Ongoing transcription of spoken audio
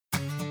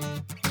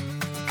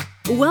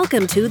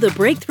Welcome to the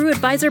Breakthrough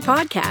Advisor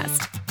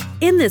Podcast.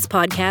 In this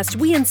podcast,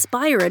 we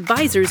inspire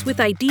advisors with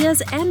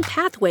ideas and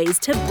pathways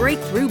to break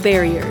through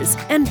barriers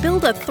and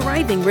build a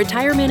thriving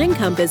retirement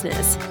income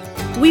business.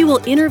 We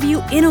will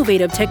interview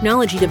innovative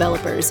technology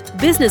developers,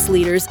 business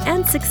leaders,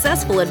 and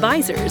successful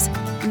advisors,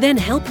 then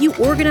help you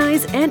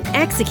organize and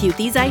execute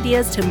these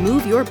ideas to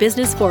move your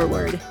business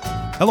forward.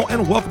 Hello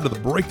and welcome to the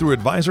Breakthrough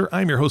Advisor.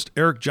 I'm your host,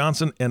 Eric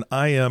Johnson, and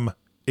I am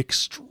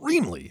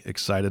extremely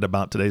excited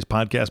about today's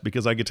podcast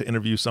because I get to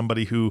interview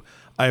somebody who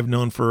I have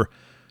known for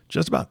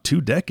just about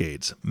 2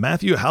 decades,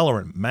 Matthew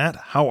Halloran. Matt,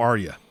 how are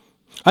you?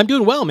 I'm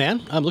doing well,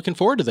 man. I'm looking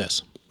forward to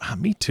this.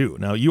 Me too.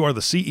 Now, you are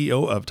the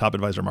CEO of Top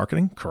Advisor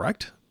Marketing,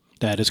 correct?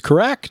 That is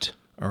correct.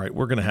 All right,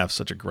 we're going to have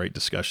such a great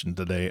discussion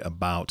today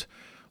about,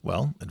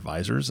 well,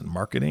 advisors and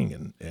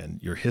marketing and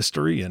your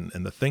history and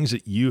the things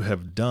that you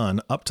have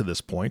done up to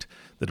this point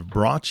that have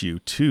brought you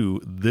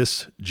to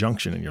this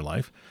junction in your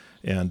life.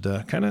 And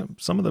kind of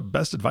some of the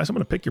best advice. I'm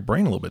going to pick your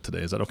brain a little bit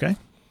today. Is that okay?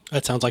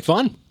 That sounds like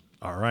fun.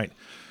 All right.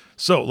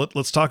 So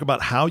let's talk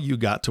about how you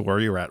got to where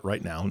you're at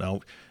right now.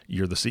 Now,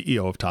 you're the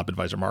CEO of Top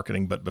Advisor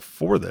Marketing, but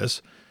before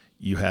this,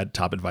 you had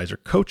Top Advisor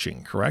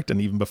Coaching, correct? And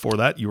even before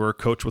that, you were a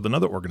coach with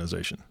another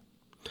organization.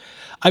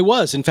 I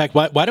was. In fact,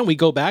 why don't we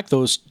go back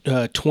those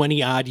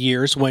 20-odd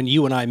years when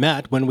you and I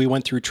met, when we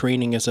went through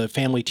training as a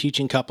family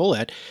teaching couple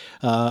at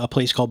a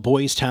place called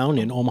Boys Town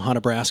in Omaha,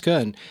 Nebraska.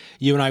 And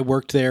you and I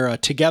worked there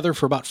together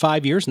for about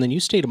 5 years, and then you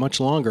stayed much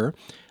longer.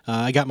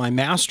 I got my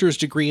master's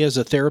degree as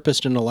a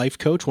therapist and a life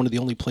coach, one of the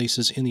only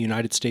places in the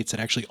United States that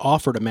actually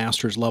offered a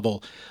master's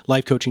level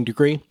life coaching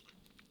degree.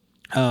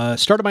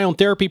 Started my own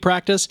therapy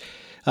practice.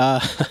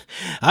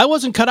 I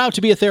wasn't cut out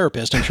to be a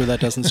therapist. I'm sure that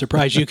doesn't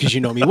surprise you because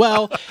you know me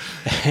well.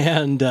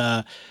 And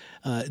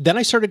then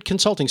I started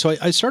consulting. So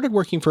I started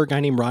working for a guy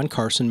named Ron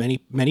Carson.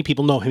 Many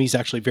people know him. He's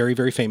actually very,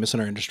 very famous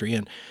in our industry.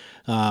 And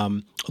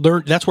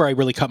that's where I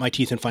really cut my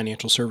teeth in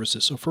financial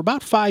services. So for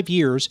about 5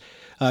 years,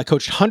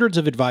 coached hundreds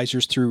of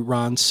advisors through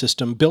Ron's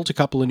system, built a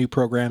couple of new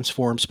programs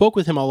for him, spoke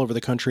with him all over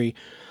the country.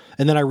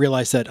 And then I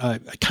realized that I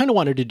kind of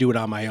wanted to do it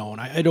on my own.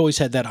 I'd always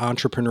had that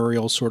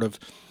entrepreneurial sort of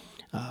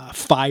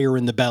fire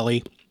in the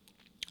belly.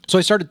 So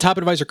I started Top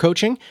Advisor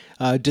Coaching,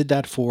 did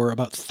that for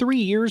about 3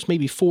 years,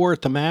 maybe 4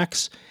 at the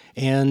max.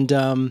 And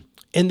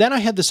then I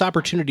had this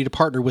opportunity to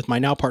partner with my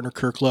now partner,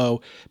 Kirk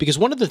Lowe, because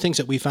one of the things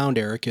that we found,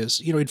 Eric, is,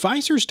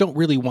 advisors don't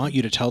really want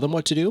you to tell them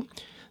what to do.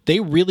 They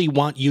really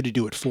want you to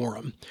do it for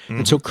them. Mm-hmm.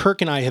 And so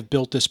Kirk and I have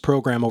built this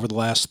program over the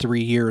last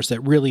 3 years that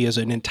really is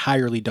an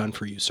entirely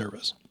done-for-you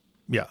service.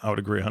 Yeah, I would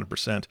agree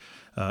 100%.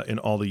 In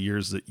all the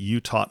years that you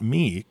taught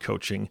me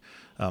coaching,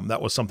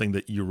 that was something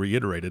that you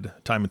reiterated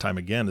time and time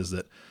again, is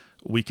that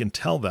we can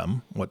tell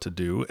them what to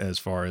do as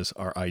far as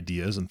our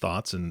ideas and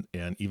thoughts and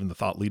even the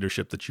thought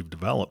leadership that you've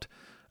developed.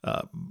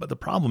 But the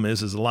problem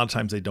is a lot of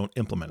times they don't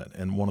implement it.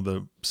 And one of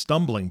the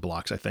stumbling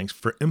blocks, I think,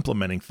 for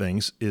implementing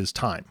things is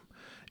time.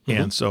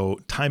 Mm-hmm. And so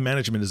time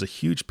management is a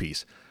huge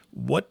piece.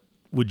 What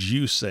would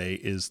you say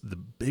is the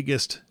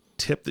biggest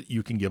tip that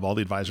you can give all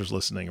the advisors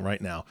listening right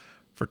now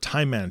for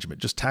time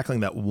management, just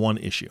tackling that one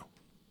issue?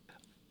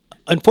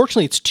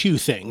 Unfortunately, it's 2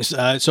 things.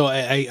 So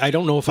I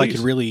don't know if Please. I could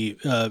really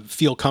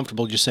feel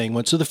comfortable just saying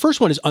one. So the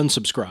first one is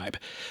unsubscribe.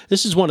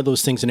 This is one of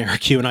those things, and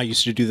Eric, you and I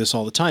used to do this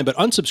all the time, but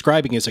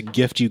unsubscribing is a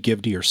gift you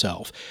give to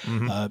yourself.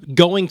 Mm-hmm.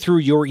 Going through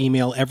your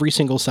email every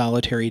single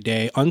solitary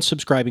day,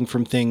 unsubscribing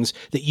from things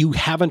that you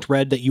haven't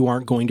read, that you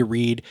aren't going to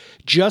read,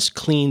 just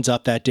cleans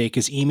up that day,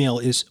 because email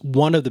is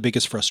one of the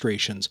biggest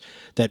frustrations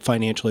that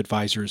financial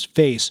advisors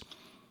face.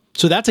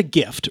 So that's a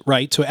gift,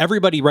 right? So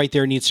everybody right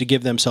there needs to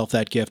give themselves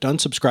that gift.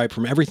 Unsubscribe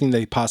from everything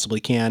they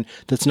possibly can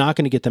that's not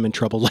going to get them in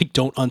trouble. Like,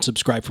 don't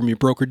unsubscribe from your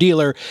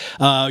broker-dealer,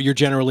 your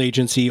general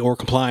agency, or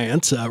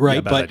compliance,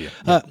 right? Yeah,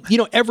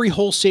 but, every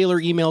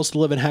wholesaler emails the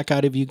living heck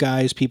out of you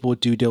guys, people with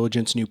due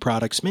diligence, new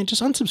products. Man,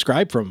 just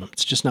unsubscribe from them.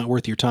 It's just not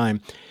worth your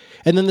time.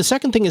 And then the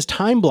second thing is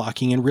time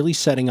blocking and really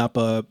setting up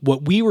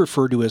what we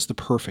refer to as the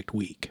perfect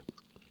week.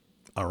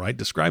 All right,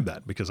 describe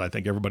that, because I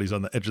think everybody's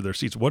on the edge of their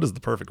seats. What is the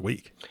perfect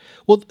week?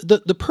 Well,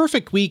 the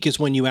perfect week is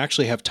when you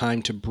actually have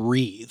time to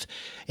breathe.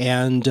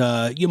 And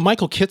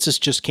Michael Kitces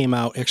just came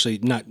out, actually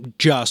not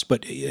just,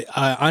 but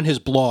on his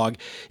blog,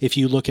 if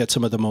you look at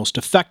some of the most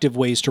effective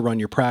ways to run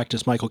your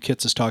practice, Michael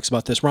Kitces talks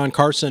about this. Ron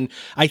Carson,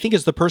 I think,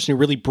 is the person who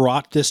really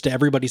brought this to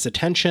everybody's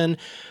attention,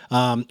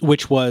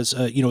 which was,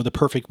 the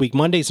perfect week.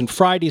 Mondays and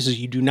Fridays is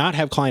you do not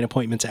have client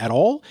appointments at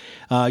all.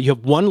 You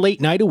have one late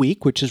night a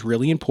week, which is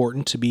really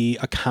important to be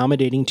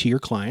accommodating to your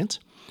clients.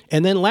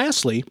 And then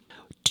lastly,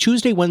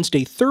 Tuesday,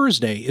 Wednesday,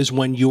 Thursday is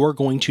when you're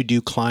going to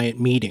do client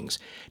meetings.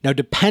 Now,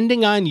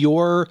 depending on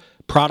your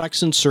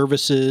products and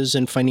services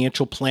and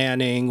financial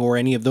planning or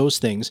any of those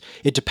things,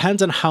 it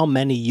depends on how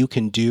many you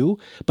can do.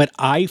 But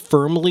I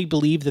firmly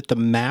believe that the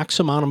max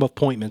amount of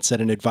appointments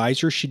that an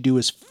advisor should do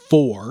is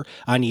 4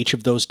 on each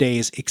of those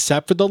days,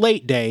 except for the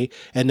late day,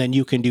 and then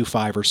you can do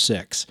 5 or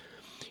 6.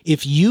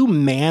 If you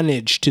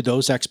manage to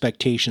those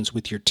expectations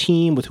with your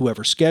team, with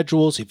whoever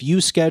schedules, if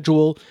you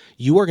schedule,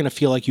 you are going to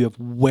feel like you have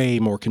way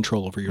more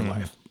control over your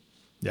life.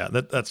 Yeah,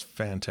 that's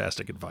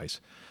fantastic advice.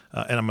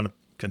 And I'm going to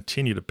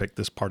continue to pick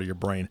this part of your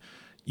brain.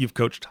 You've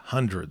coached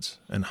hundreds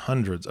and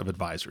hundreds of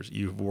advisors.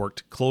 You've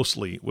worked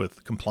closely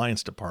with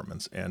compliance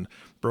departments and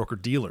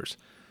broker-dealers.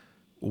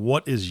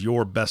 What is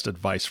your best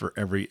advice for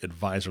every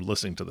advisor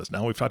listening to this?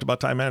 Now we've talked about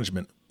time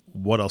management.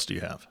 What else do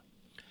you have?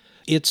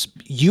 It's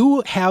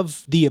you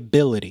have the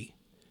ability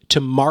to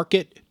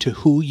market to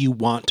who you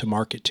want to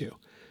market to.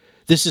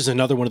 This is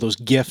another one of those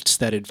gifts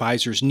that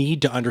advisors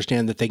need to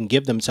understand that they can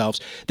give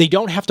themselves. They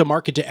don't have to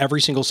market to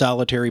every single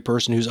solitary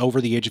person who's over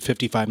the age of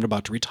 55 and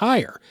about to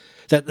retire.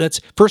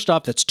 That's first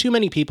off, that's too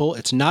many people.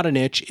 It's not a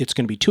niche. It's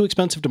going to be too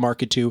expensive to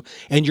market to,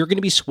 and you're going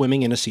to be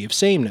swimming in a sea of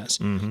sameness.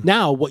 Mm-hmm.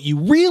 Now, what you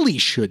really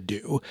should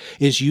do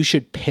is you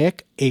should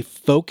pick a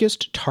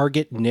focused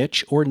target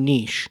niche or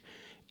niche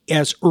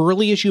as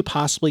early as you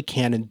possibly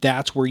can, and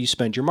that's where you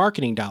spend your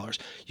marketing dollars.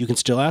 You can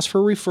still ask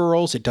for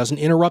referrals. It doesn't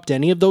interrupt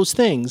any of those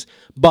things,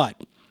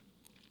 but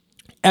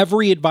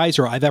every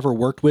advisor I've ever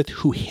worked with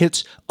who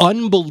hits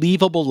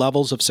unbelievable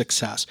levels of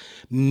success,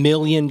 $1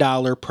 million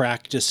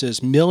practices,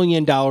 $1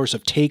 million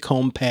of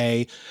take-home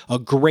pay, a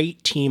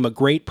great team, a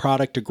great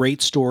product, a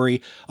great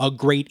story, a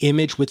great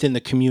image within the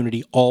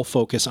community, all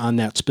focus on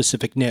that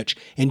specific niche.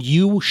 And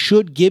you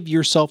should give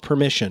yourself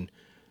permission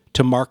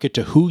to market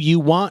to who you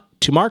want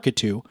to market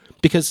to,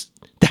 because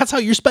that's how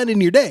you're spending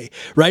your day,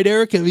 right,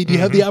 Eric? I mean, you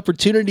have the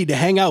opportunity to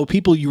hang out with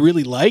people you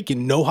really like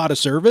and know how to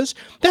service.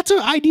 That's an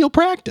ideal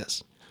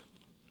practice.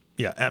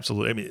 Yeah,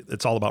 absolutely. I mean,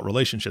 it's all about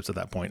relationships at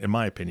that point, in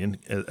my opinion,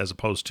 as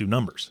opposed to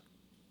numbers.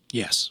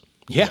 Yes.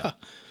 Yeah.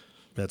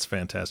 That's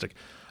fantastic.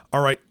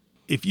 All right.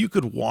 If you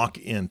could walk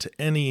into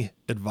any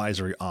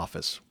advisory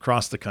office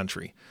across the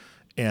country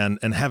and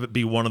have it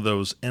be one of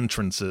those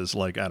entrances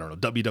like, I don't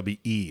know,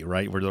 WWE,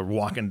 right, where they're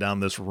walking down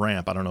this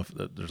ramp. I don't know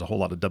if there's a whole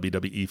lot of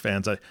WWE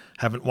fans. I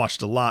haven't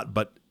watched a lot,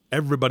 but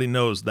everybody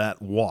knows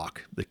that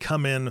walk. They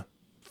come in,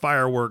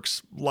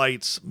 fireworks,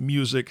 lights,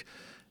 music,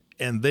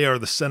 and they are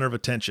the center of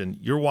attention.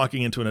 You're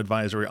walking into an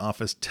advisory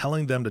office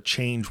telling them to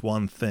change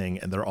one thing,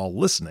 and they're all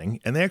listening,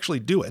 and they actually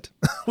do it,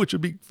 which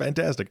would be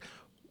fantastic.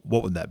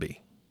 What would that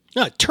be?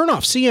 Turn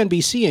off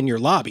CNBC in your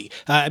lobby.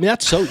 I mean,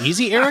 that's so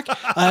easy, Eric.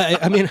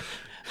 I mean,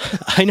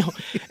 I know.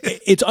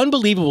 It's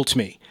unbelievable to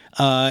me.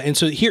 And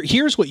so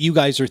here's what you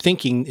guys are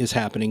thinking is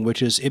happening,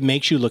 which is it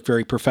makes you look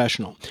very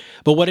professional.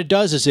 But what it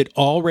does is it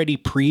already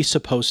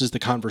presupposes the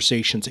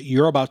conversations that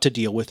you're about to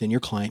deal with in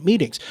your client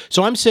meetings.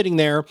 So I'm sitting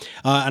there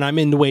and I'm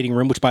in the waiting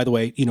room, which, by the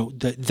way,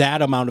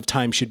 that amount of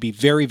time should be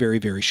very, very,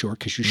 very short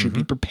because you should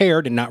be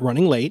prepared and not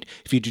running late.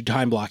 If you do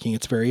time blocking,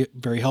 it's very,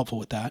 very helpful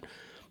with that.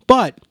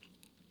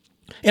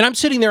 And I'm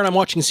sitting there and I'm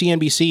watching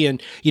CNBC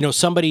and,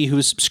 somebody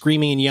who's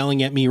screaming and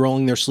yelling at me,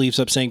 rolling their sleeves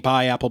up, saying,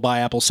 buy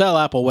Apple, sell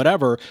Apple,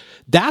 whatever.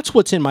 That's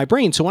what's in my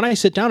brain. So when I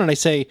sit down and I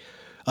say,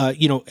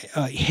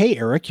 hey,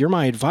 Eric, you're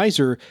my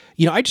advisor.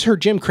 I just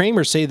heard Jim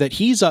Cramer say that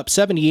he's up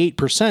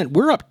 78%.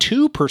 We're up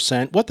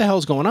 2%. What the hell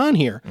is going on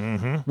here?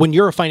 When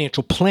you're a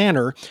financial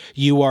planner,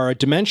 you are a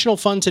dimensional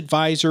funds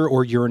advisor,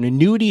 or you're an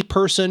annuity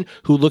person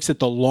who looks at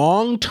the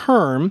long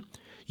term.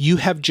 You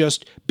have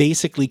just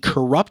basically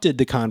corrupted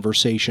the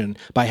conversation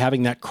by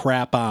having that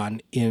crap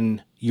on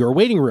in your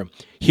waiting room.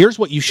 Here's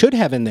what you should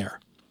have in there.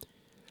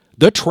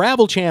 The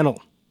Travel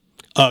Channel,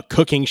 a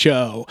cooking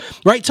show,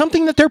 right?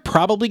 Something that they're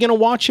probably going to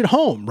watch at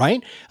home,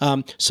 right?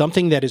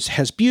 Something that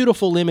has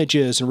beautiful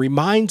images and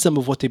reminds them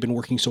of what they've been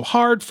working so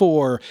hard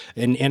for.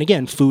 And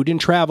again, food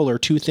and travel are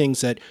two things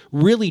that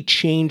really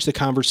change the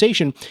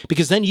conversation,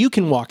 because then you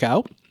can walk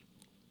out.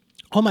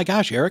 Oh my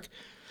gosh, Eric,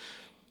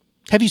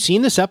 have you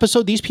seen this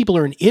episode? These people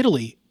are in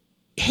Italy.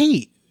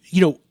 Hey,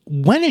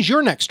 when is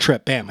your next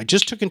trip? Bam, I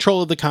just took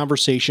control of the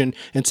conversation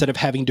instead of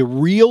having to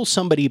reel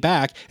somebody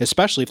back,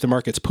 especially if the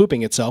market's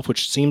pooping itself,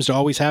 which seems to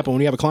always happen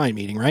when you have a client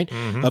meeting, right?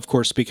 Of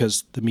course,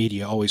 because the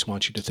media always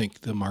wants you to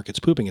think the market's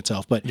pooping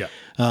itself. But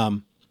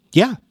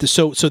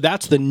so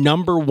that's the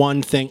number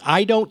one thing.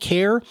 I don't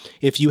care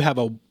if you have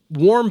a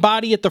warm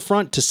body at the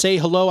front to say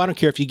hello. I don't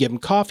care if you give them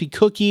coffee,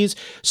 cookies,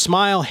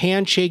 smile,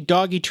 handshake,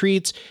 doggy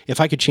treats. If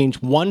I could change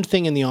one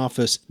thing in the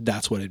office,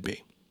 that's what it'd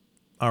be.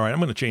 All right, I'm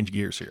going to change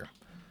gears here.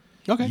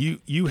 Okay.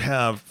 You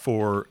have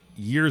for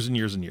years and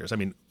years and years,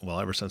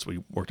 ever since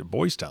we worked at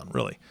Boys Town,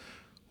 really,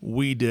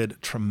 we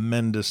did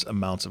tremendous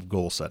amounts of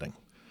goal setting,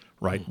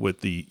 right,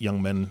 with the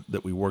young men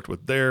that we worked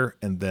with there,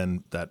 and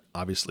then that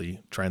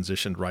obviously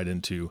transitioned right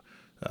into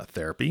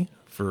therapy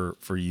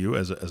for you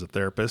as a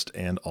therapist,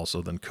 and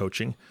also then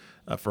coaching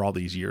for all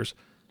these years.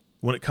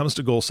 When it comes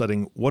to goal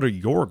setting, what are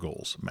your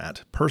goals,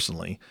 Matt,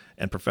 personally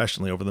and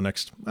professionally over the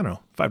next,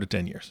 5 to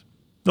 10 years?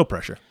 No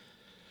pressure.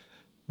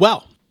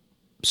 Well,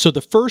 so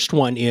the first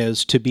one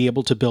is to be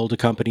able to build a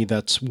company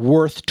that's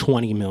worth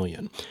 $20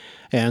 million.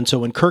 And so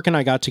when Kirk and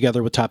I got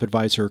together with Top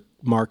Advisor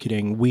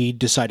Marketing, we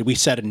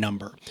set a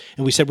number.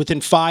 And we said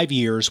within 5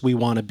 years, we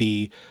want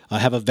to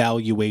have a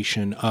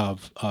valuation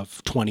of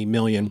 $20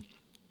 million.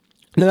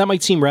 Now, that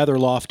might seem rather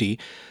lofty,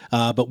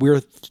 but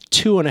we're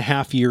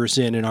 2.5 years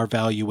in, and our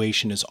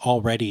valuation is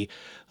already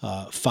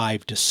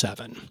 5 to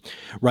 7,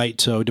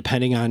 right? So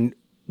depending on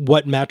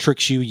what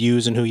metrics you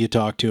use and who you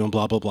talk to and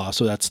blah, blah, blah.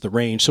 So that's the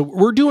range. So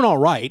we're doing all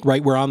right?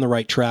 We're on the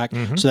right track.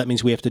 So that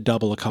means we have to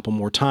double a couple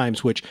more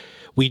times, which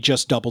we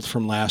just doubled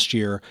from last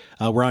year.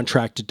 We're on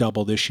track to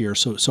double this year.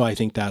 So I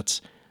think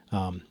that's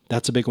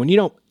a big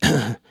one.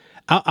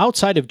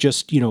 Outside of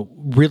just,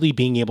 really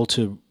being able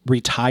to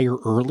retire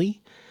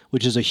early,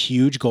 which is a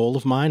huge goal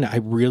of mine. I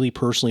really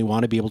personally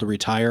want to be able to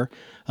retire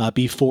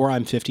before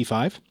I'm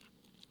 55.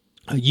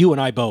 You and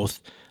I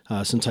both,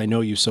 since I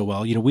know you so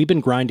well, we've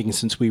been grinding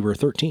since we were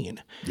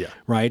 13. Yeah.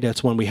 Right?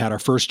 That's when we had our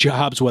first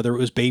jobs, whether it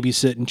was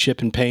babysitting,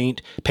 chipping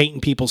paint,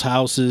 painting people's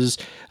houses,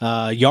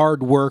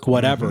 yard work,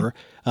 whatever.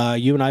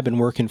 You and I have been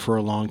working for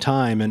a long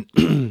time,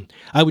 and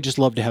I would just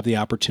love to have the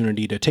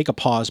opportunity to take a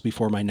pause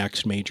before my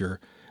next major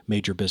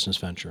business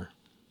venture.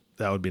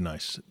 That would be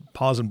nice.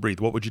 Pause and breathe.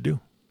 What would you do?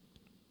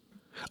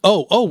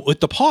 Oh, with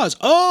the pause.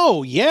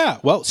 Oh, yeah.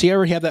 Well, see, I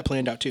already have that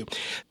planned out too.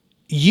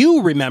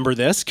 You remember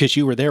this because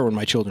you were there when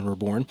my children were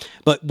born.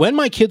 But when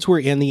my kids were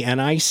in the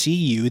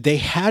NICU, they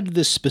had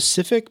this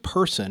specific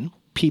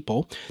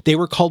people, they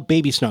were called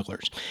baby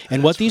snugglers.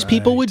 And what these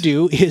people would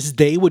do is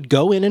they would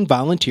go in and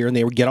volunteer, and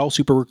they would get all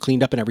super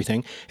cleaned up and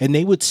everything, and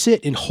they would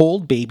sit and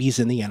hold babies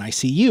in the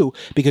NICU,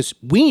 because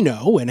we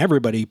know, and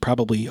everybody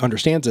probably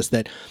understands this,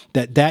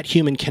 that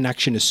human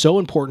connection is so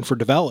important for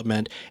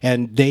development,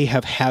 and they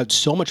have had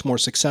so much more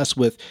success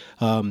with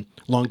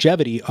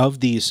longevity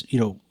of these,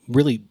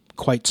 really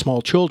quite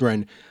small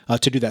children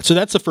to do that. So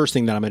that's the first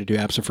thing that I'm going to do.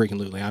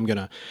 Absolutely. I'm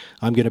going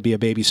to be a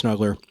baby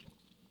snuggler.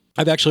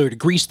 I've actually already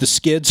greased the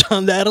skids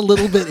on that a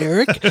little bit,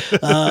 Eric,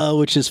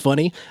 which is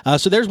funny.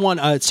 So there's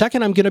one.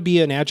 Second, I'm going to be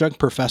an adjunct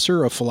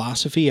professor of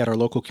philosophy at our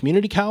local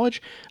community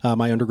college.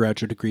 My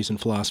undergraduate degree is in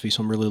philosophy,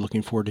 so I'm really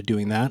looking forward to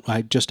doing that.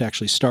 I just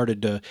actually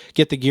started to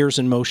get the gears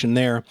in motion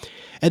there.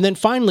 And then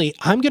finally,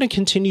 I'm going to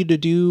continue to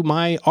do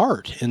my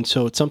art. And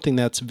so it's something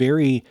that's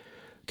very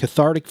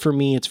cathartic for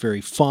me. It's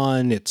very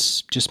fun.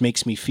 It's just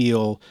makes me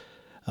feel,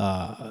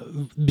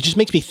 it just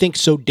makes me think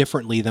so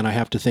differently than I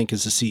have to think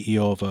as the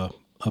CEO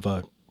of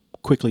a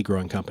quickly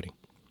growing company.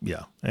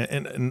 Yeah.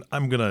 And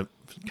I'm going to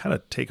kind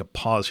of take a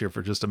pause here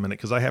for just a minute,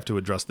 because I have to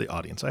address the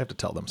audience. I have to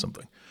tell them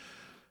something.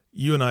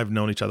 You and I have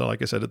known each other,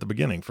 like I said at the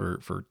beginning,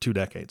 for 2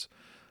 decades.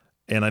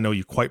 And I know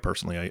you quite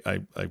personally.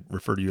 I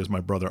refer to you as my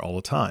brother all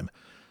the time.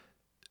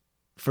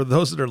 For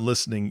those that are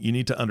listening, you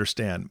need to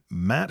understand,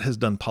 Matt has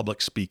done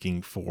public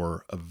speaking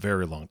for a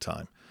very long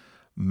time.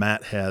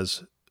 Matt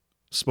has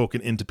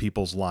spoken into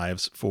people's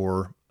lives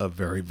for a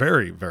very,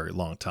 very, very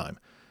long time.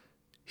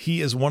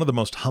 He is one of the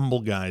most humble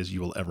guys you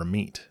will ever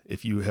meet.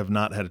 If you have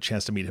not had a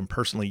chance to meet him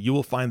personally, you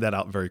will find that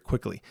out very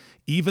quickly.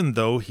 Even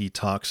though he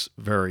talks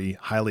very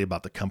highly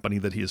about the company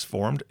that he has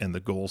formed and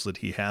the goals that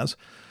he has,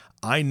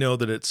 I know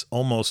that it's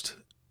almost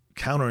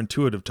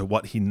counterintuitive to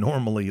what he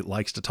normally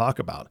likes to talk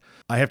about.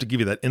 I have to give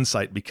you that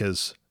insight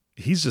because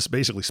he's just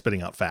basically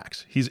spitting out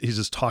facts. He's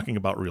just talking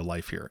about real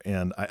life here.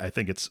 And I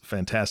think it's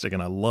fantastic.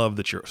 And I love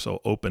that you're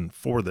so open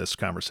for this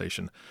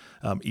conversation,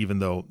 even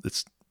though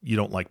you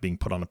don't like being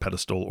put on a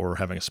pedestal or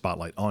having a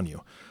spotlight on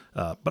you.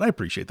 But I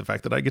appreciate the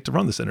fact that I get to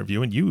run this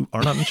interview and you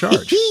are not in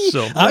charge.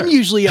 So I'm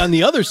usually on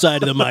the other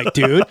side of the mic,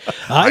 dude.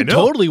 I'm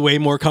totally way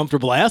more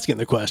comfortable asking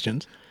the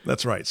questions.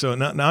 That's right. So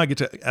now I get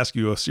to ask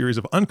you a series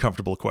of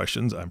uncomfortable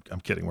questions. I'm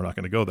kidding. We're not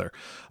going to go there.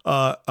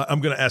 I'm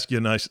going to ask you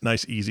a nice,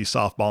 easy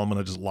softball. I'm going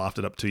to just loft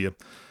it up to you.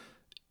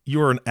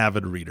 You're an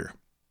avid reader.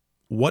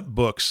 What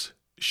books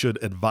should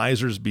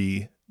advisors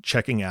be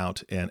checking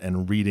out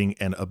and reading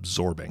and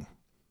absorbing?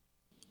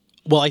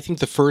 Well, I think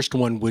the first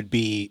one would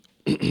be,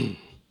 and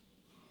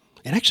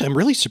actually, I'm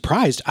really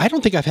surprised. I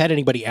don't think I've had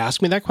anybody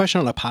ask me that question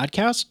on a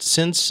podcast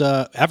since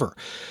ever.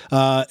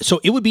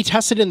 So it would be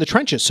Tested in the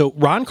Trenches. So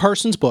Ron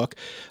Carson's book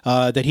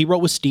that he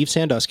wrote with Steve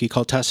Sandusky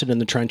called Tested in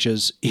the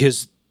Trenches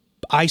is,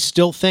 I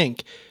still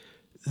think,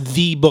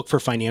 the book for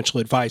financial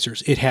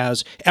advisors. It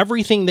has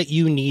everything that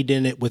you need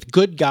in it with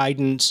good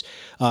guidance.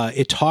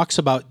 It talks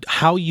about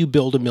how you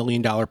build $1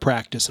 million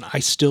practice. And I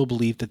still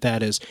believe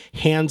that is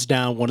hands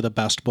down one of the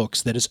best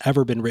books that has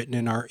ever been written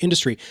in our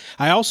industry.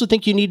 I also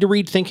think you need to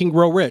read Think and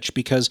Grow Rich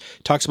because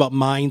it talks about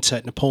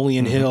mindset.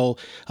 Napoleon Hill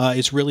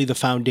is really the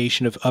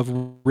foundation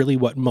of really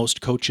what most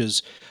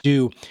coaches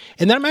do.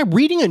 And then I'm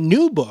reading a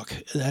new book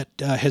that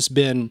has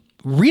been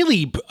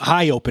really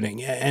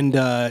eye-opening. And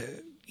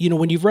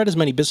when you've read as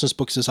many business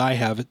books as I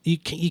have, you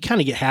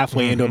kind of get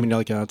halfway into them and you're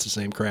like, oh, it's the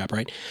same crap,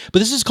 right? But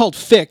this is called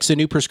Fix, a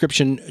new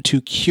prescription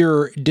to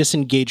cure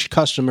disengaged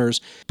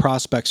customers,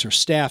 prospects, or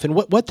staff. And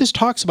what this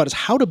talks about is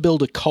how to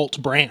build a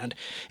cult brand.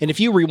 And if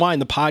you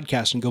rewind the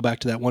podcast and go back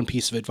to that one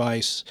piece of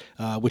advice,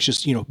 which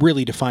is,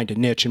 really to find a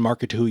niche and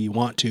market to who you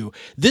want to,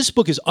 this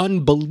book is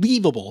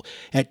unbelievable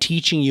at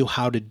teaching you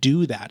how to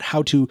do that,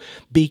 how to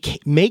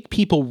make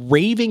people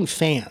raving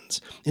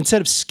fans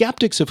instead of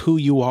skeptics of who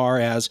you are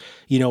as,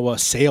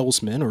 a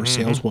salesman or a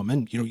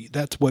saleswoman.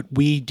 That's what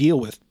we deal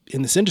with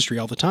in this industry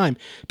all the time.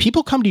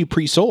 People come to you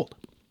pre-sold.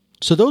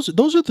 So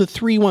those are the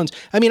three ones.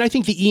 I mean, I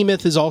think the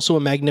E-Myth is also a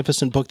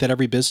magnificent book that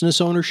every business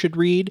owner should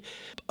read,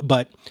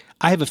 but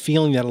I have a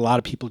feeling that a lot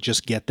of people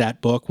just get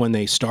that book when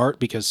they start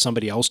because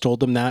somebody else told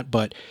them that.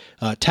 But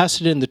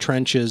Tested in the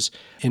Trenches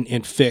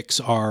and Fix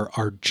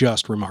are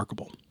just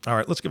remarkable. All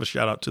right, let's give a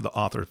shout out to the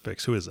author of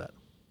Fix. Who is that?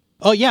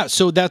 Oh, yeah.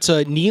 So that's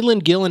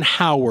Neelan, Gillen,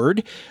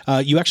 Howard.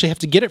 You actually have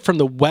to get it from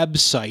the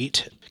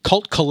website.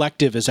 Cult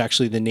Collective is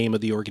actually the name of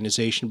the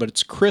organization, but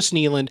it's Chris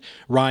Neeland,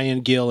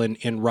 Ryan Gill,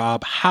 and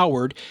Rob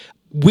Howard.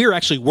 We're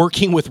actually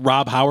working with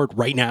Rob Howard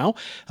right now.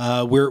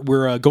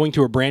 We're going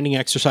through a branding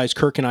exercise,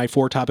 Kirk and I,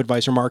 for Top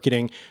Advisor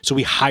Marketing. So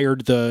we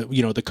hired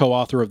the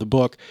co-author of the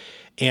book,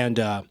 and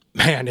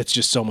man, it's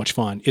just so much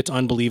fun. It's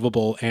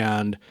unbelievable,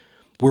 and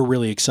we're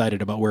really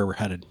excited about where we're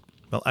headed.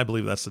 Well, I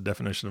believe that's the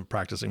definition of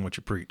practicing what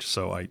you preach.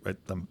 So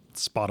I'm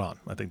spot on.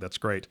 I think that's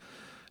great.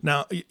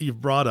 Now,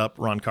 you've brought up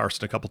Ron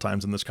Carson a couple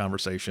times in this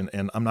conversation,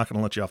 and I'm not going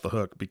to let you off the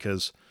hook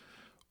because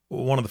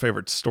one of the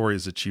favorite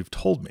stories that you've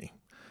told me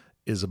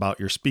is about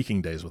your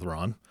speaking days with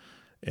Ron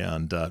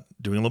and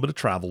doing a little bit of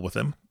travel with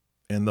him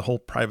and the whole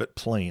private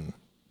plane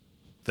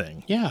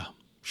thing. Yeah.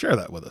 Share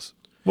that with us.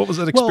 What was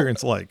that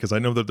experience like? Because I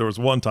know that there was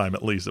one time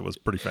at least that was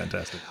pretty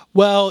fantastic.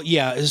 Well,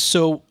 yeah.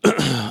 So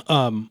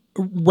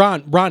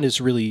Ron is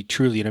really,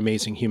 truly an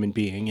amazing human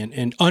being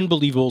and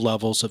unbelievable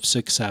levels of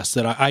success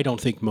that I don't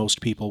think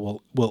most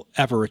people will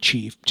ever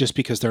achieve just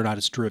because they're not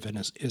as driven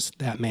as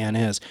that man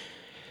is.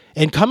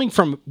 And coming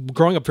from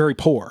growing up very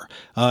poor,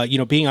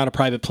 being on a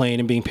private plane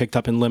and being picked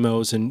up in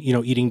limos and,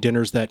 eating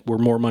dinners that were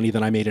more money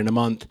than I made in a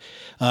month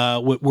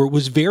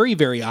was very,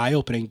 very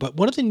eye-opening. But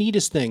one of the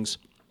neatest things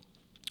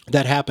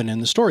that happened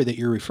in the story that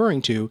you're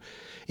referring to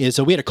is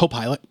we had a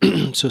co-pilot,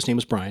 so his name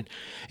was Brian,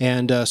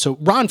 and so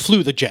Ron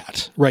flew the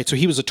jet, right? So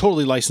he was a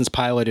totally licensed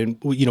pilot, and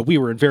we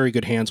were in very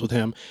good hands with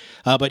him.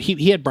 But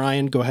he had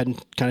Brian go ahead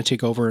and kind of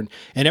take over,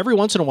 and every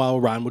once in a while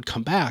Ron would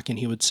come back and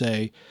he would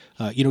say,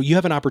 you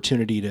have an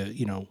opportunity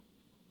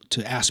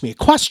to ask me a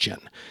question,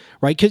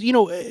 right? Because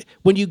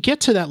when you get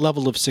to that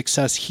level of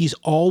success, he's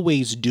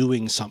always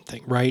doing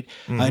something, right?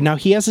 Mm-hmm. Now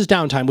he has his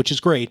downtime, which is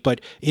great,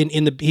 but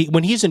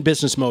when he's in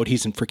business mode,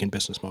 he's in freaking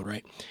business mode,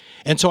 right?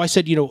 And so I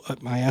said,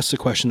 I asked the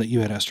question that you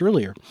had asked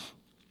earlier.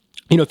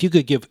 If you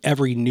could give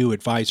every new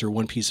advisor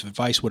one piece of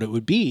advice, what would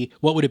it be?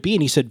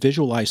 And he said,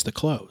 visualize the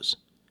close.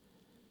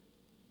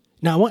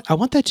 Now I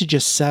want that to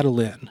just settle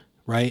in,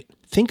 right?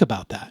 Think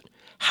about that.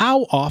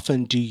 How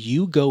often do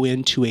you go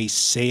into a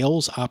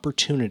sales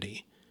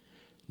opportunity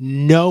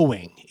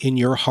knowing in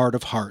your heart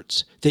of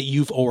hearts that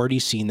you've already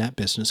seen that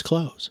business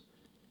close?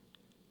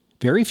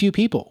 Very few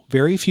people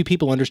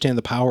understand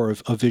the power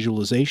of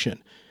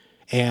visualization.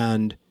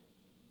 And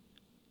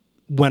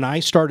when I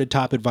started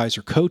Top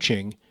Advisor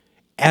coaching,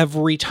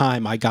 every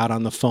time I got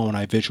on the phone,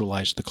 I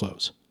visualized the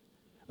close.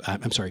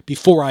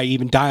 Before I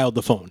even dialed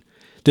the phone.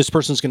 This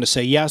person's going to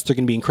say yes. They're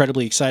going to be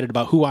incredibly excited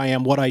about who I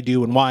am, what I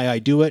do, and why I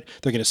do it.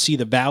 They're going to see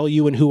the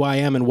value in who I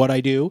am and what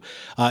I do.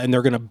 And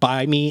they're going to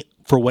buy me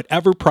for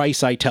whatever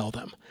price I tell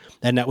them.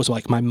 And that was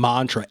like my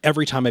mantra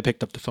every time I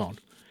picked up the phone.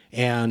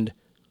 And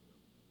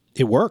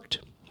it worked.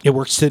 It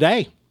works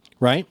today,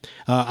 right?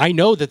 I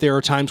know that there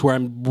are times where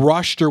I'm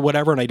rushed or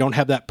whatever, and I don't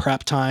have that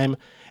prep time,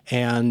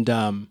 and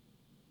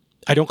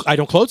I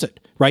don't close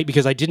it, right?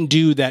 Because I didn't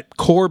do that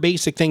core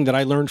basic thing that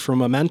I learned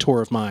from a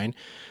mentor of mine,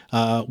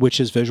 which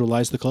is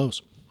visualize the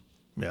close.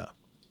 Yeah,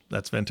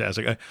 that's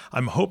fantastic.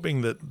 I'm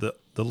hoping that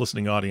the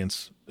listening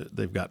audience,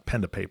 they've got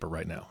pen to paper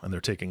right now, and they're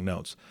taking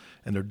notes.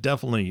 And they're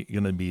definitely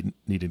going to be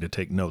needing to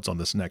take notes on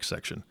this next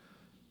section.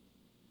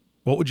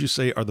 What would you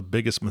say are the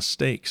biggest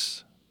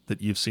mistakes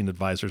that you've seen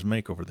advisors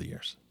make over the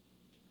years?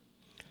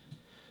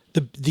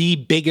 The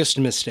biggest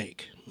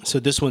mistake. So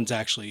this one's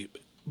actually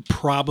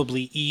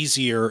probably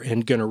easier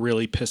and going to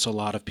really piss a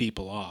lot of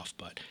people off,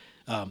 but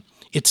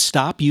it's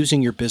stop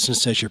using your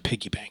business as your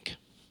piggy bank.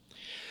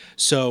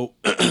 So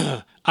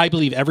I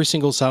believe every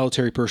single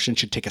solitary person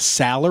should take a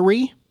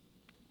salary.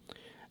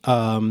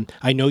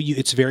 I know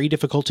it's very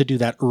difficult to do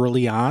that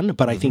early on,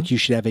 but I think you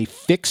should have a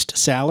fixed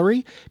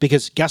salary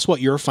because guess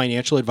what? You're a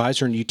financial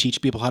advisor and you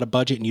teach people how to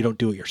budget and you don't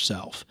do it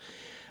yourself.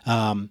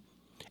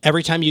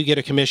 Every time you get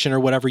a commission or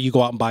whatever, you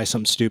go out and buy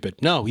something stupid.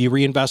 No, you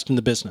reinvest in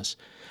the business,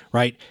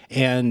 right?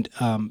 And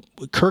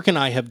Kirk and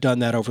I have done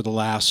that over the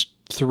last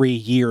 3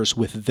 years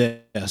with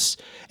this.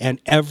 And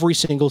every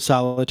single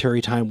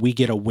solitary time we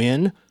get a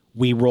win,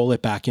 we roll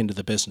it back into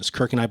the business.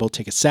 Kirk and I both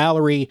take a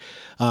salary.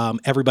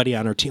 Everybody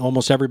on our team,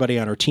 almost everybody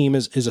on our team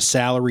is a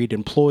salaried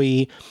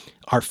employee.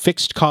 Our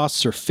fixed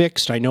costs are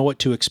fixed. I know what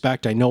to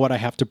expect. I know what I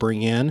have to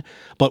bring in.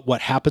 But what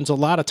happens a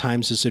lot of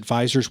times is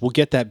advisors will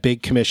get that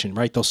big commission,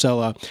 right? They'll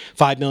sell a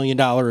 $5 million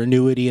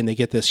annuity and they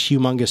get this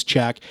humongous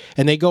check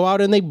and they go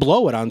out and they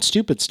blow it on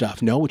stupid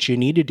stuff. No, what you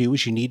need to do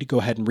is you need to go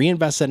ahead and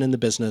reinvest that in the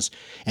business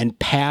and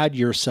pad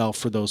yourself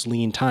for those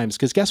lean times.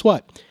 Because guess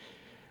what?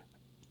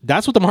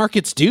 That's what the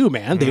markets do,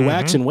 man. They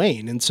wax and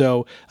wane. And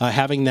so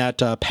having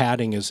that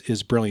padding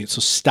is brilliant.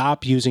 So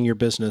stop using your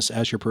business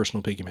as your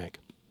personal piggy bank.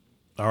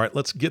 All right,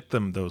 let's get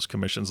them those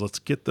commissions. Let's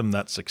get them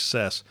that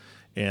success.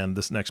 And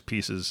this next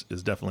piece is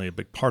definitely a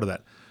big part of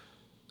that.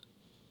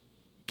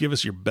 give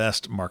us your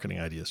best marketing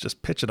ideas.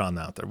 Just pitch it on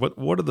out there.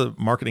 What are the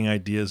marketing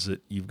ideas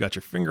that you've got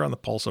your finger on the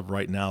pulse of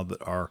right now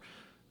that are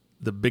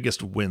the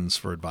biggest wins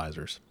for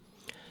advisors?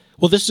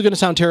 Well, this is going to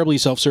sound terribly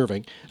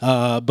self-serving,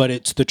 but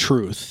it's the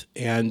truth,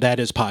 and that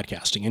is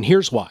podcasting. And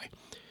here's why.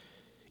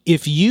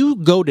 If you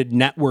go to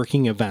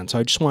networking events,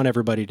 I just want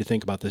everybody to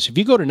think about this. If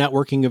you go to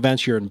networking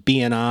events, you're in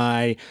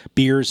BNI,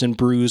 beers and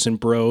brews and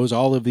bros,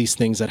 all of these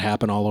things that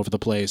happen all over the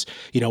place.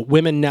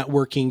 Women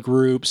networking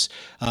groups.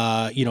 We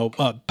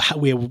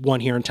have one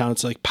here in town.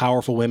 It's like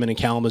Powerful Women in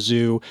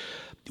Kalamazoo.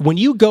 When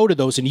you go to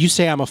those and you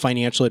say, I'm a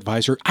financial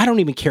advisor, I don't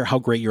even care how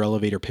great your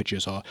elevator pitch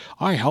is.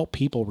 I help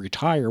people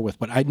retire with,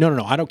 but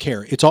no, I don't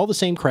care. It's all the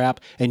same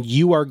crap, and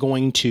you are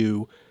going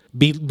to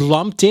be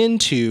lumped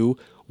into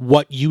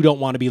what you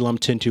don't want to be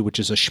lumped into, which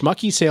is a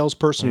schmucky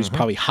salesperson who's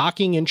probably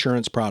hawking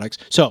insurance products.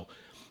 So,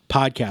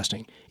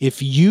 podcasting.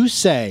 If you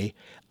say,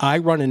 I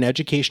run an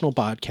educational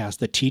podcast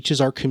that teaches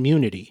our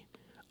community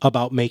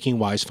about making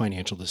wise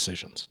financial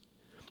decisions,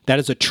 that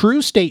is a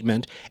true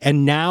statement,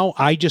 and now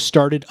I just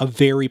started a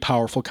very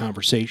powerful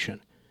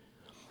conversation.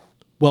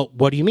 Well,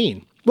 what do you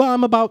mean? Well,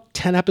 I'm about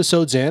 10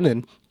 episodes in,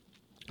 and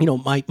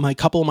my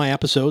couple of my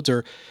episodes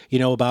are,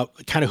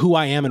 about kind of who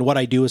I am and what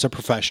I do as a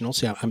professional.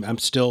 See,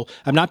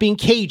 I'm not being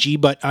cagey,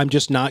 but I'm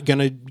just not going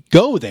to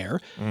go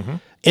there. Mm-hmm.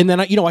 And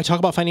then, I talk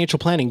about financial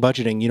planning,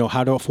 budgeting,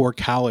 how to afford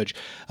college.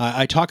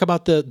 I talk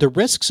about the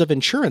risks of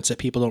insurance that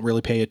people don't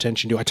really pay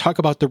attention to. I talk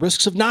about the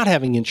risks of not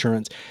having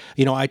insurance.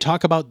 I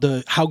talk about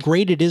how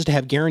great it is to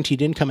have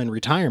guaranteed income in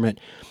retirement.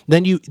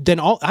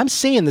 I'm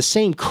saying the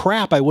same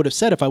crap I would have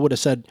said if I would have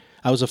said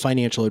I was a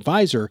financial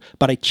advisor,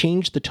 but I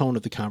changed the tone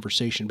of the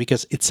conversation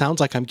because it sounds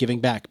like I'm giving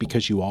back,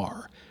 because you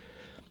are.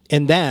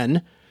 And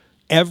then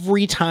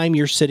every time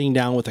you're sitting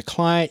down with a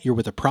client, you're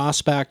with a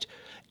prospect,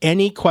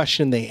 any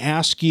question they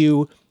ask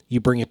you,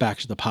 you bring it back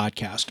to the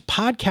podcast.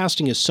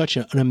 Podcasting is such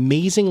an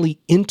amazingly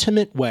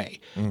intimate way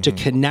to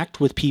connect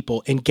with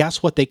people. And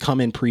guess what? They come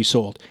in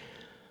pre-sold.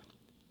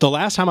 The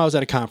last time I was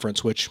at a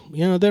conference, which,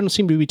 there don't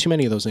seem to be too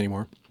many of those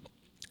anymore,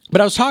 but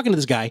I was talking to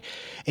this guy,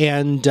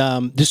 and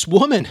this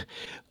woman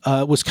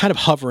was kind of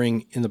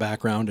hovering in the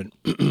background,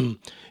 and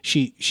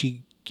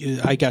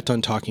I got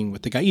done talking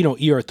with the guy.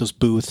 You're at those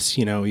booths,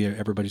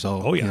 everybody's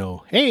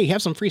all, hey,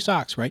 have some free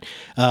socks, right?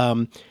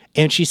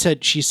 And she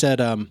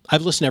said,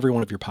 I've listened to every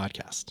one of your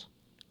podcasts.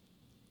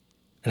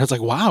 And I was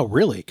like, wow,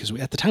 really? Because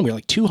at the time we were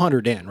like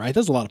 200 in, right?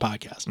 That's a lot of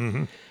podcasts.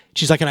 Mm-hmm.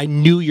 She's like, and I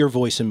knew your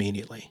voice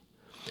immediately.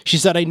 She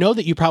said, I know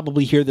that you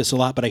probably hear this a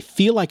lot, but I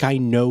feel like I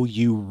know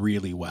you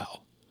really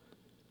well.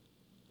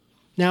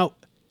 Now,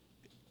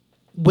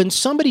 when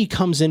somebody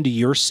comes into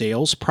your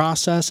sales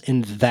process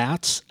and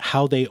that's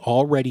how they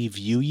already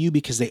view you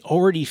because they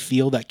already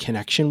feel that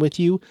connection with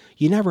you,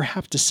 you never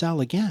have to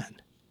sell again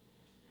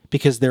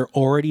because they're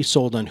already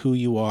sold on who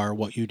you are,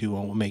 what you do,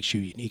 and what makes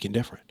you unique and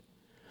different.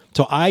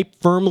 So I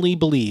firmly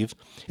believe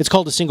it's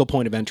called a single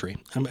point of entry.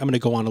 I'm going to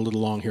go on a little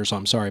long here, so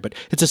I'm sorry, but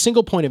it's a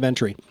single point of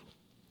entry.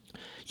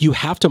 You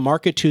have to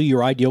market to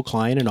your ideal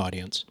client and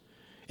audience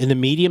in the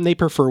medium they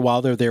prefer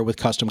while they're there with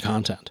custom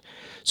content.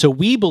 So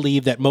we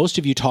believe that most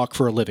of you talk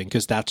for a living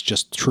because that's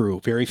just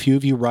true. Very few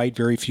of you write,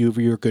 very few of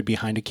you are good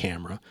behind a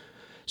camera.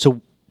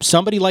 So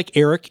somebody like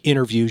Eric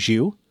interviews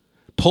you,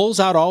 pulls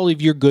out all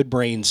of your good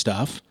brain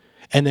stuff,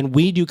 and then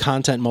we do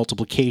content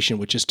multiplication,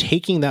 which is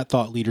taking that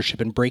thought leadership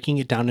and breaking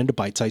it down into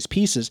bite-sized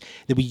pieces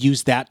that we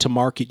use that to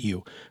market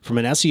you from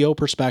an SEO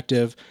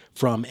perspective,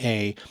 from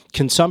a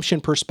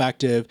consumption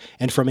perspective,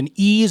 and from an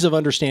ease of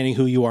understanding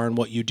who you are and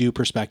what you do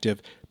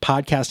perspective.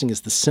 Podcasting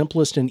is the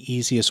simplest and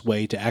easiest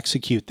way to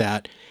execute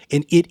that,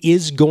 and it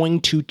is going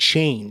to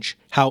change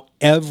how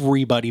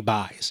everybody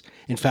buys.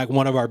 In fact,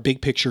 one of our big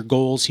picture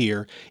goals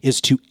here is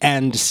to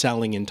end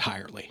selling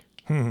entirely.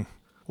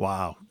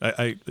 Wow.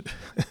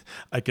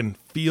 I can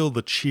feel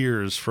the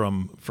cheers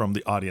from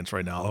the audience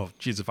right now. Oh,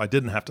 geez, if I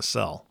didn't have to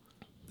sell,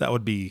 that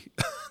would be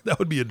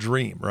a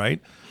dream,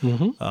 right?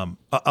 Mm-hmm.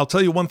 I'll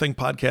tell you one thing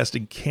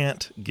podcasting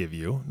can't give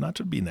you, not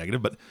to be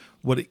negative, but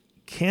what it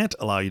can't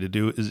allow you to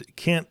do is it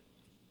can't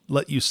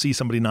let you see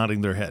somebody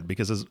nodding their head,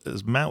 because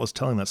as Matt was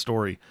telling that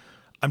story,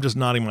 I'm just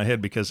nodding my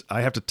head because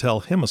I have to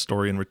tell him a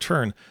story in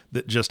return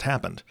that just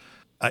happened.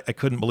 I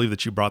couldn't believe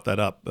that you brought that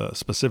up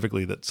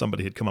specifically, that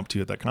somebody had come up to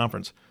you at that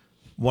conference.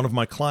 One of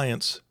my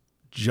clients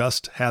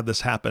just had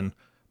this happen,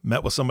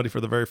 met with somebody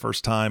for the very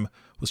first time,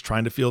 was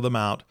trying to feel them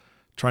out,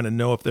 trying to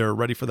know if they were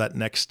ready for that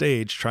next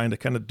stage, trying to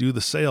kind of do the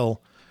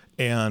sale,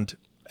 and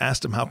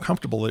asked them how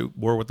comfortable they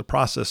were with the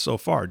process so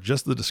far,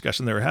 just the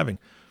discussion they were having.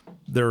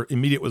 Their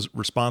immediate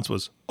response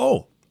was,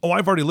 oh,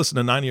 I've already listened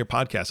to 9 of your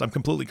podcasts. I'm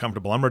completely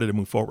comfortable. I'm ready to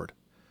move forward.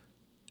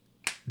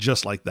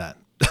 Just like that.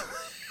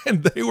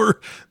 And they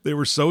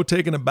were so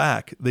taken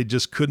aback. They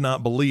just could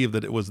not believe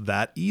that it was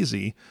that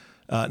easy.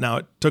 Now,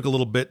 it took a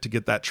little bit to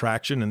get that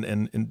traction,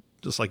 and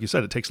just like you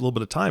said, it takes a little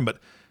bit of time, but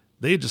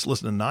they had just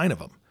listened to 9 of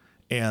them,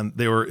 and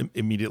they were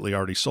immediately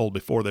already sold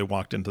before they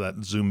walked into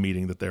that Zoom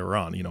meeting that they were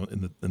on,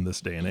 in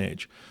this day and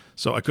age.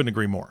 So I couldn't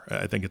agree more.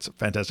 I think it's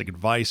fantastic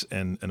advice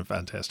and a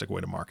fantastic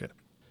way to market.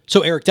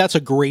 So, Eric, that's a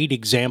great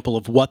example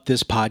of what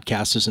this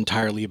podcast is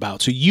entirely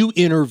about. So you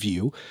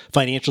interview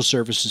financial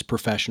services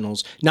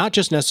professionals, not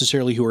just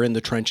necessarily who are in the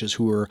trenches,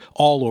 who are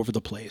all over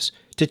the place,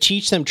 to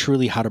teach them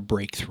truly how to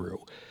break through.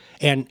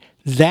 And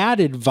that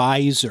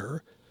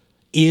advisor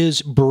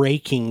is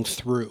breaking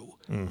through.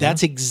 Mm-hmm.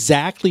 That's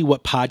exactly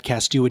what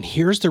podcasts do. And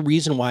here's the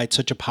reason why it's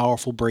such a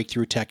powerful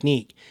breakthrough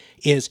technique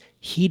is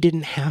he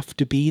didn't have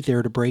to be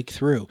there to break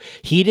through.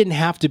 He didn't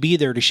have to be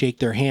there to shake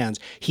their hands.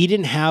 He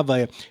didn't have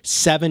a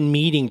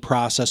 7-meeting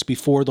process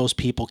before those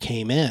people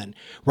came in,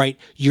 right?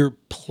 You're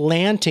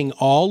planting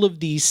all of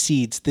these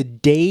seeds. The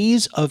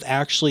days of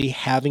actually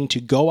having to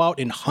go out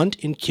and hunt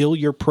and kill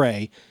your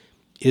prey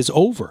is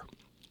over.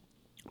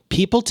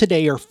 People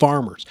today are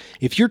farmers.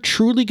 If you're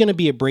truly going to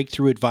be a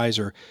breakthrough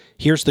advisor,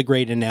 here's the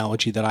great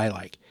analogy that I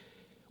like.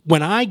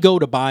 When I go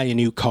to buy a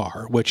new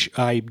car, which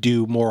I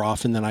do more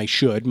often than I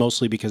should,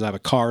 mostly because I have a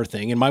car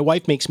thing, and my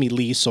wife makes me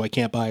lease, so I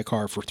can't buy a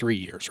car for 3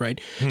 years, right?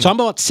 So I'm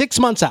about 6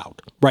 months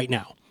out right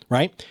now,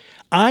 right?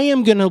 I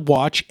am going to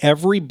watch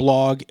every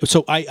blog.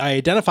 So I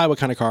identify what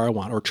kind of car I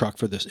want or truck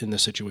for this in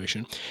this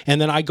situation.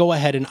 And then I go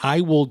ahead and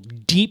I will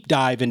deep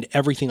dive into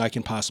everything I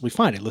can possibly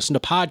find. I listen to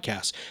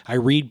podcasts. I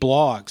read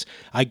blogs.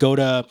 I go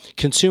to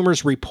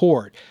Consumers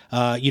Report.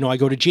 I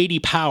go to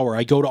JD Power.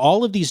 I go to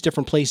all of these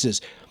different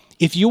places.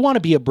 If you want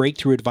to be a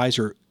breakthrough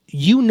advisor,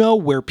 you know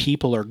where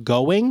people are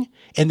going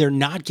and they're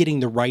not getting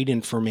the right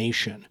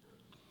information.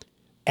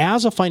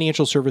 As a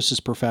financial services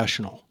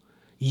professional,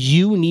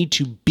 you need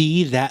to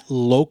be that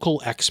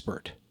local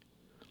expert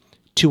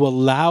to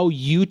allow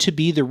you to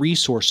be the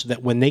resource so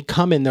that when they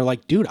come in, they're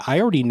like, dude,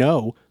 I already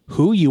know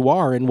who you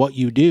are and what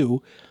you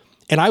do,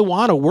 and I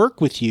want to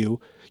work with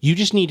you. You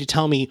just need to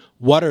tell me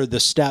what are the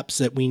steps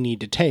that we need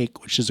to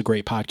take, which is a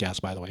great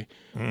podcast, by the way,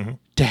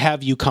 to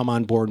have you come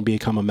on board and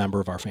become a member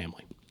of our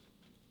family.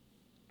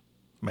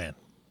 Man,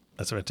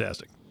 that's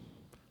fantastic.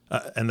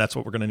 And that's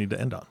what we're going to need to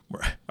end on.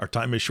 Our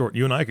time is short.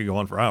 You and I could go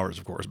on for hours,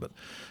 of course, but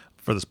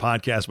for this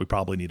podcast, we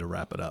probably need to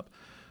wrap it up.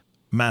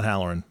 Matt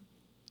Halloran,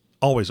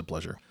 always a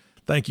pleasure.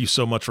 Thank you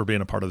so much for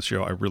being a part of the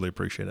show. I really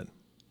appreciate it.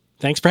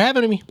 Thanks for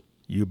having me.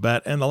 You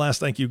bet. And the last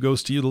thank you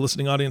goes to you, the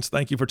listening audience.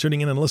 Thank you for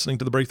tuning in and listening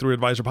to the Breakthrough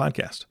Advisor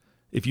podcast.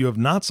 If you have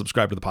not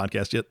subscribed to the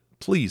podcast yet,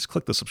 please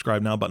click the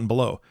subscribe now button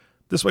below.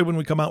 This way, when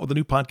we come out with a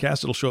new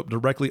podcast, it'll show up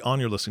directly on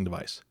your listening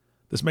device.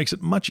 This makes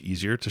it much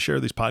easier to share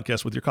these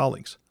podcasts with your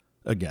colleagues.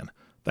 Again,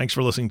 thanks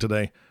for listening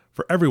today.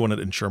 For everyone at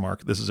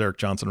InsureMark, this is Eric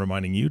Johnson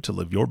reminding you to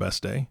live your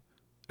best day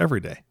every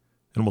day,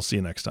 and we'll see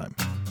you next time.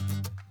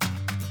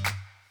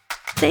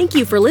 Thank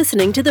you for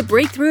listening to the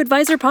Breakthrough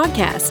Advisor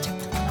podcast.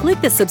 Click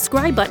the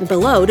subscribe button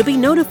below to be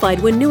notified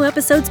when new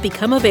episodes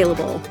become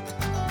available.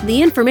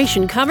 The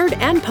information covered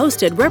and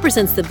posted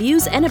represents the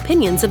views and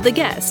opinions of the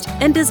guest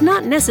and does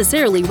not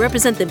necessarily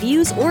represent the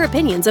views or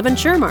opinions of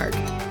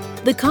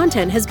InsureMark. The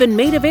content has been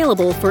made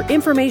available for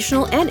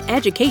informational and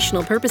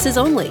educational purposes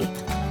only.